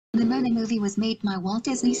The Mona movie was made by Walt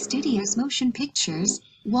Disney Studios Motion Pictures,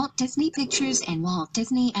 Walt Disney Pictures and Walt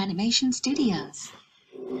Disney Animation Studios,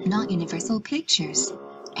 not Universal Pictures,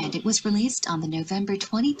 and it was released on the November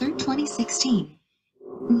 23, 2016,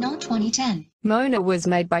 not 2010. Mona was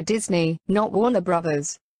made by Disney, not Warner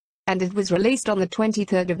Brothers. And it was released on the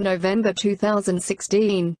 23rd of November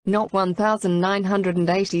 2016, not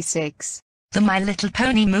 1986. The My Little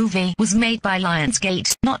Pony movie was made by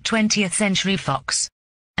Lionsgate, not 20th Century Fox.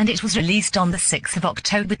 And it was released on the 6th of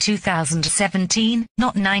October 2017,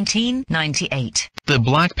 not 1998. The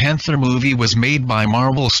Black Panther movie was made by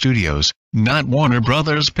Marvel Studios, not Warner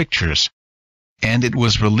Brothers Pictures. And it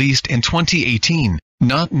was released in 2018,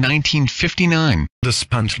 not 1959. The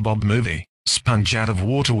SpongeBob movie, Sponge Out of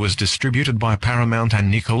Water, was distributed by Paramount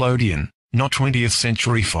and Nickelodeon, not 20th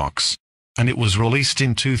Century Fox. And it was released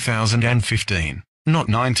in 2015, not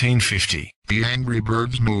 1950. The Angry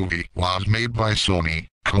Birds movie was made by Sony,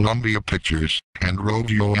 Columbia Pictures, and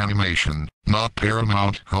Rodeo Animation, not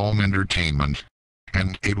Paramount Home Entertainment.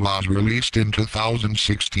 And it was released in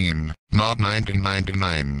 2016, not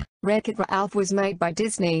 1999. Wreck-It Ralph was made by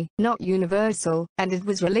Disney, not Universal, and it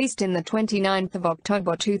was released in the 29th of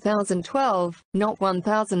October 2012, not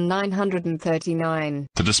 1939.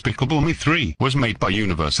 The Despicable Me 3 was made by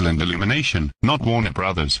Universal and Illumination, not Warner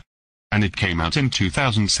Brothers. And it came out in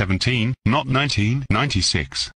 2017, not 1996.